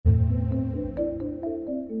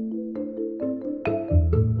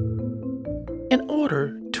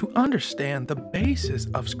order to understand the basis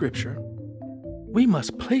of Scripture, we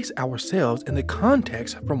must place ourselves in the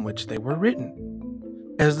context from which they were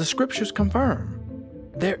written. As the Scriptures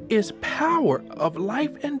confirm, there is power of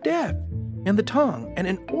life and death in the tongue, and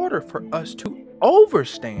in order for us to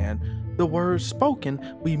understand the words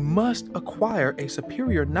spoken, we must acquire a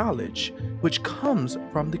superior knowledge which comes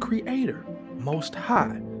from the Creator, Most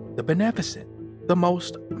High, the Beneficent, the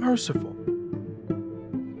Most Merciful.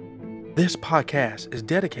 This podcast is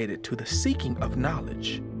dedicated to the seeking of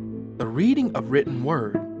knowledge, the reading of written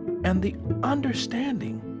word, and the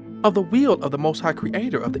understanding of the will of the Most High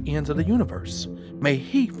Creator of the ends of the universe. May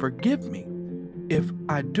He forgive me if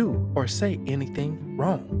I do or say anything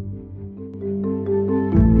wrong.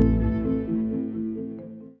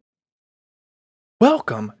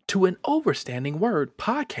 Welcome to an Overstanding Word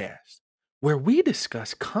podcast, where we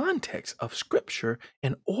discuss context of Scripture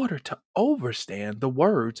in order to understand the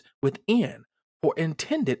words within for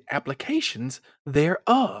intended applications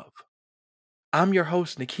thereof. I'm your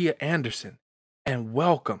host, Nakia Anderson, and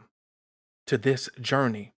welcome to this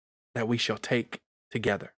journey that we shall take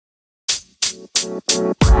together.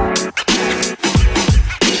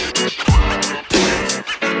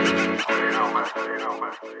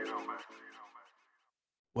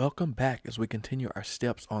 Welcome back as we continue our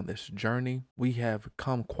steps on this journey. We have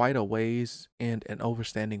come quite a ways in an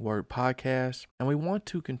Overstanding Word podcast, and we want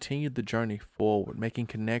to continue the journey forward, making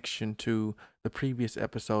connection to the previous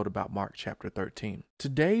episode about Mark chapter 13.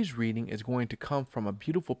 Today's reading is going to come from a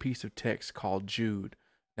beautiful piece of text called Jude.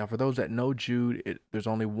 Now, for those that know Jude, there's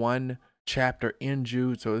only one chapter in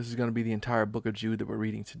Jude, so this is going to be the entire book of Jude that we're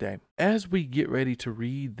reading today. As we get ready to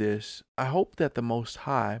read this, I hope that the Most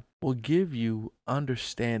High will give you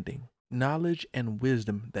understanding, knowledge, and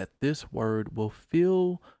wisdom, that this word will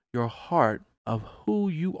fill your heart of who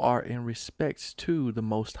you are in respects to the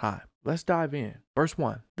Most High. Let's dive in. Verse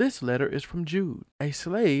 1. This letter is from Jude, a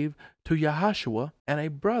slave to Yahshua and a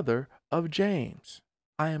brother of James.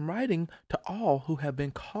 I am writing to all who have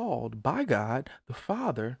been called by God the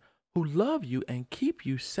Father, who love you and keep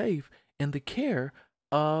you safe in the care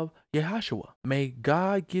of Yahshua. May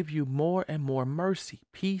God give you more and more mercy,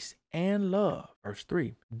 peace, and love. Verse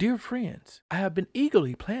 3. Dear friends, I have been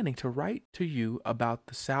eagerly planning to write to you about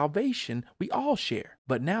the salvation we all share,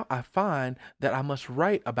 but now I find that I must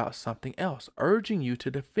write about something else, urging you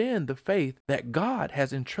to defend the faith that God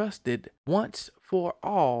has entrusted once for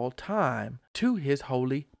all time to His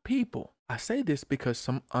holy people. I say this because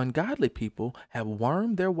some ungodly people have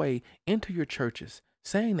wormed their way into your churches,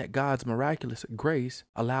 saying that God's miraculous grace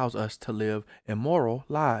allows us to live immoral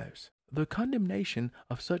lives. The condemnation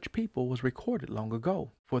of such people was recorded long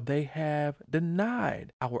ago, for they have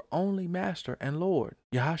denied our only Master and Lord,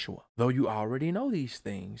 Yahshua. Though you already know these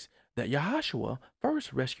things, that Yahshua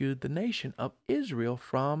first rescued the nation of Israel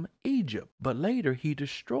from Egypt, but later He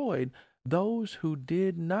destroyed those who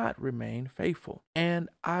did not remain faithful. And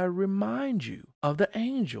I remind you of the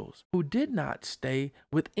angels who did not stay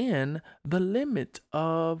within the limit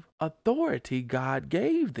of authority God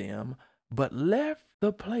gave them, but left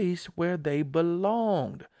the place where they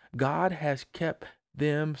belonged. God has kept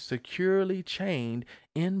them securely chained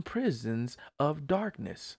in prisons of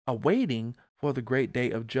darkness, awaiting for the great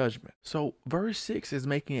day of judgment. So verse 6 is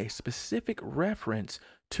making a specific reference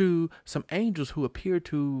to some angels who appear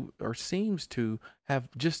to, or seems to, have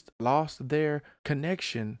just lost their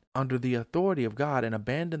connection under the authority of God and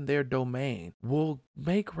abandoned their domain. We'll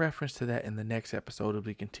make reference to that in the next episode as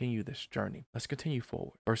we continue this journey. Let's continue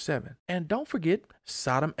forward. Verse 7. And don't forget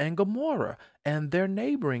Sodom and Gomorrah and their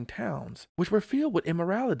neighboring towns, which were filled with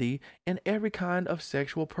immorality and every kind of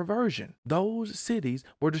sexual perversion. Those cities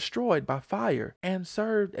were destroyed by fire and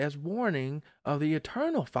served as warning of the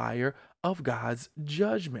eternal fire of God's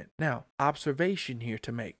judgment. Now, observation here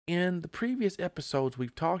to make. In the previous episodes,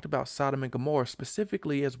 we've talked about Sodom and Gomorrah,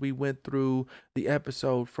 specifically as we went through the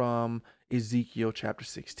episode from Ezekiel chapter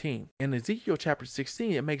 16. In Ezekiel chapter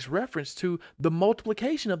 16, it makes reference to the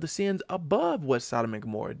multiplication of the sins above what Sodom and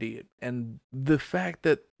Gomorrah did, and the fact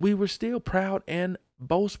that we were still proud and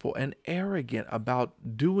boastful and arrogant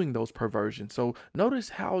about doing those perversions. So notice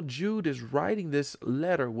how Jude is writing this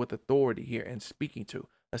letter with authority here and speaking to.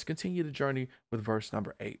 Let's continue the journey with verse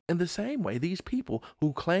number 8. In the same way, these people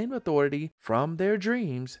who claim authority from their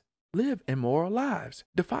dreams live immoral lives,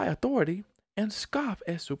 defy authority, and scoff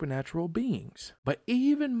at supernatural beings. But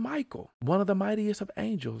even Michael, one of the mightiest of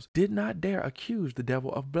angels, did not dare accuse the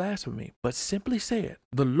devil of blasphemy, but simply said,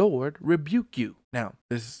 "The Lord rebuke you." Now,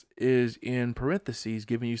 this is in parentheses,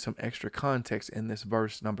 giving you some extra context in this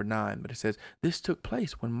verse number 9, but it says, this took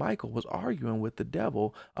place when Michael was arguing with the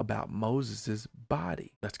devil about Moses'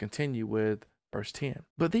 body. Let's continue with Verse 10.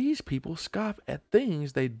 But these people scoff at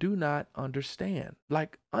things they do not understand.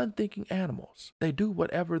 Like unthinking animals, they do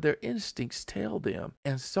whatever their instincts tell them,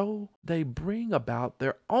 and so they bring about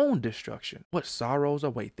their own destruction. What sorrows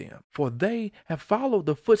await them? For they have followed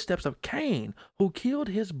the footsteps of Cain, who killed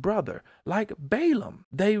his brother. Like Balaam,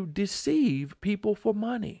 they deceive people for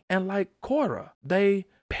money, and like Korah, they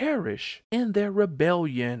perish in their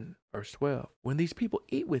rebellion. Verse 12. When these people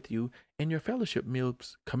eat with you in your fellowship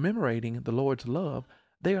meals, commemorating the Lord's love,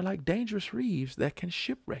 they are like dangerous reeves that can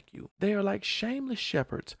shipwreck you. They are like shameless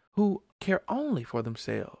shepherds who care only for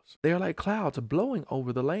themselves. They are like clouds blowing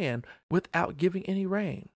over the land without giving any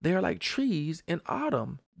rain. They are like trees in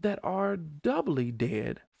autumn that are doubly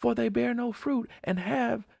dead, for they bear no fruit and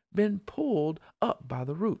have been pulled up by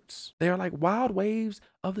the roots. They are like wild waves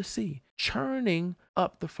of the sea, churning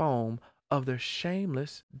up the foam of their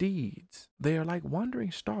shameless deeds. They are like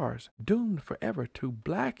wandering stars, doomed forever to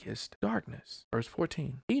blackest darkness. Verse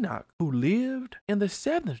 14. Enoch, who lived in the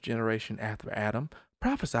 7th generation after Adam,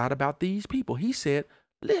 prophesied about these people. He said,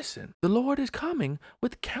 listen, the Lord is coming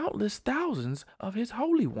with countless thousands of his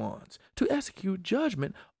holy ones to execute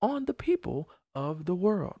judgment on the people of the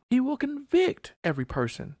world. He will convict every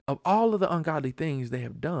person of all of the ungodly things they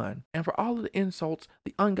have done, and for all of the insults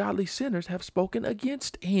the ungodly sinners have spoken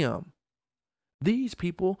against him. These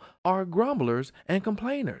people are grumblers and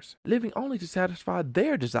complainers, living only to satisfy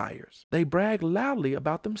their desires. They brag loudly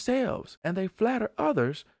about themselves, and they flatter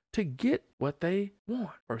others to get what they want.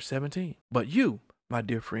 Verse 17. But you, my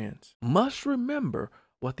dear friends, must remember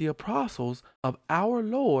what the apostles of our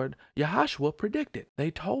Lord Yahushua predicted. They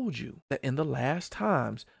told you that in the last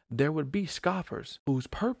times there would be scoffers whose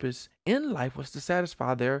purpose in life was to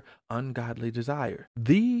satisfy their ungodly desire.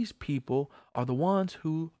 These people are the ones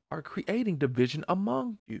who are creating division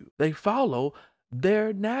among you. They follow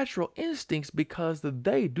their natural instincts because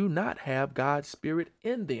they do not have God's Spirit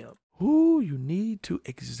in them. You need to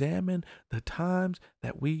examine the times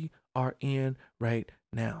that we are in right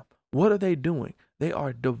now. What are they doing? They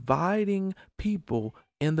are dividing people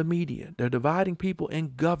in the media. They're dividing people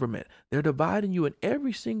in government. They're dividing you in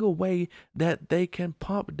every single way that they can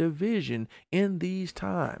pump division in these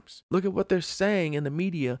times. Look at what they're saying in the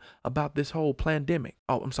media about this whole pandemic.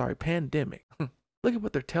 Pandemic. Look at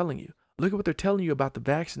what they're telling you. Look at what they're telling you about the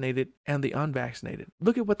vaccinated and the unvaccinated.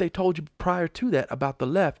 Look at what they told you prior to that about the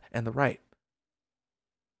left and the right.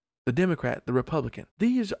 The Democrat, the Republican.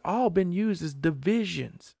 These have all been used as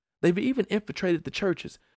divisions. They've even infiltrated the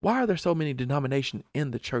churches. Why are there so many denominations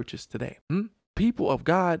in the churches today? People of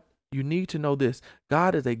God, you need to know this.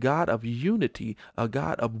 God is a God of unity, a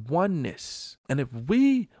God of oneness. And if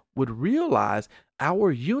we would realize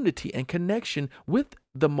our unity and connection with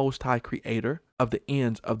the Most High Creator of the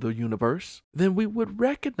ends of the universe, then we would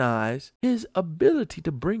recognize his ability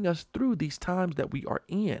to bring us through these times that we are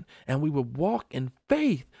in. And we would walk in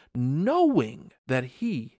faith, knowing that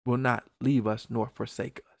he will not leave us nor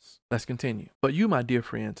forsake us. Let's continue. But you, my dear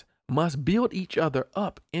friends, must build each other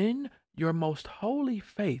up in your most holy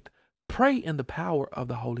faith. Pray in the power of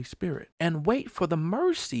the Holy Spirit and wait for the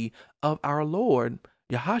mercy of our Lord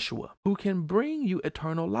Yahushua, who can bring you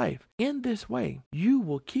eternal life. In this way, you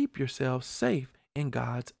will keep yourselves safe in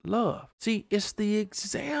God's love. See, it's the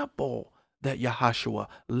example that Yahushua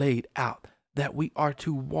laid out that we are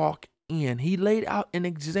to walk in. He laid out an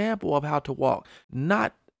example of how to walk,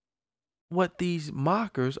 not what these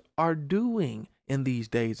mockers are doing in these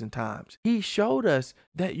days and times. He showed us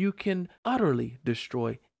that you can utterly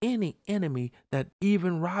destroy any enemy that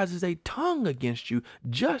even rises a tongue against you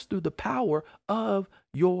just through the power of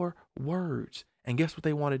your words. And guess what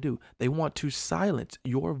they want to do? They want to silence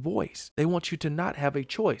your voice. They want you to not have a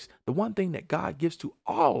choice. The one thing that God gives to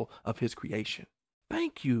all of his creation.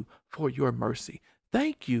 Thank you for your mercy.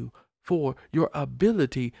 Thank you for your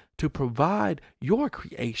ability to provide your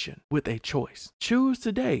creation with a choice. Choose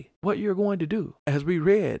today what you're going to do. As we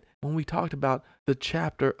read when we talked about the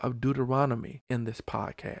chapter of Deuteronomy in this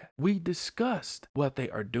podcast, we discussed what they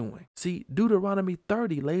are doing. See, Deuteronomy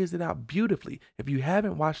 30 lays it out beautifully. If you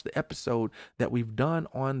haven't watched the episode that we've done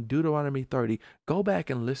on Deuteronomy 30, go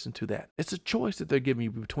back and listen to that. It's a choice that they're giving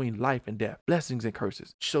you between life and death, blessings and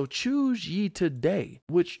curses. So choose ye today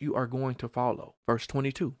which you are going to follow. Verse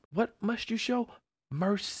 22. What must you show?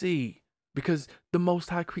 Mercy, because the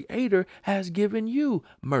Most High Creator has given you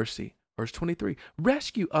mercy. Verse 23,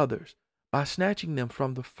 rescue others by snatching them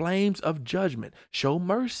from the flames of judgment. Show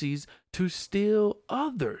mercies to still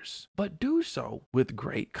others, but do so with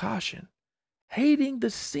great caution, hating the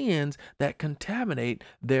sins that contaminate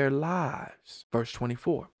their lives. Verse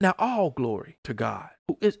 24, now all glory to God,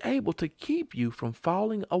 who is able to keep you from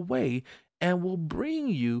falling away and will bring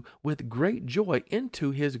you with great joy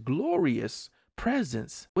into his glorious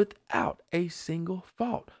presence without a single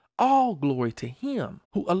fault. All glory to him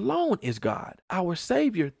who alone is God, our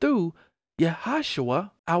Savior through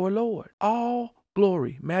Yahshua, our Lord. All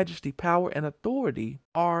glory, majesty, power, and authority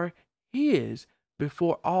are his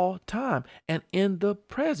before all time and in the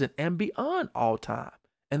present and beyond all time.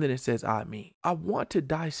 And then it says, I mean. I want to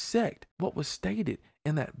dissect what was stated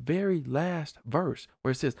in that very last verse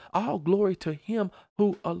where it says, all glory to him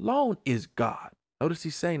who alone is God. Notice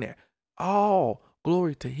he's saying there, all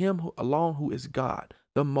glory to him who alone who is God,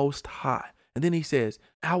 the Most High. And then he says,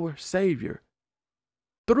 our Savior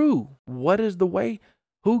through. What is the way?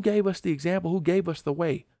 Who gave us the example? Who gave us the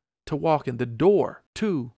way to walk in? The door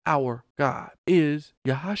to our God is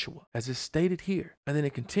Yahshua, as is stated here. And then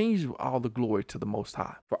it continues with all the glory to the Most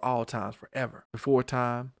High for all times, forever, before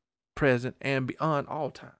time, present, and beyond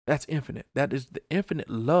all time. That's infinite. That is the infinite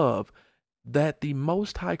love that the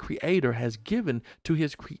Most High Creator has given to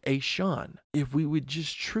his creation. If we would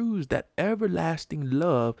just choose that everlasting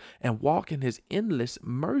love and walk in his endless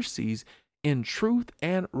mercies in truth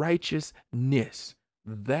and righteousness,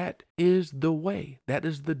 that is the way. That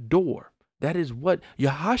is the door. That is what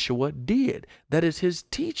Yahshua did. That is his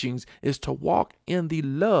teachings, is to walk in the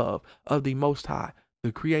love of the Most High,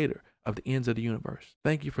 the Creator of the ends of the universe.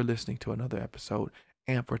 Thank you for listening to another episode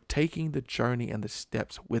and for taking the journey and the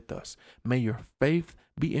steps with us. May your faith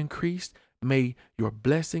be increased. May your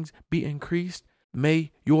blessings be increased.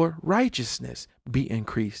 May your righteousness be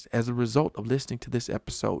increased as a result of listening to this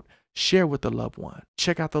episode. Share with a loved one.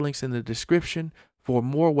 Check out the links in the description for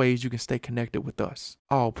more ways you can stay connected with us.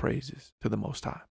 All praises to the Most High.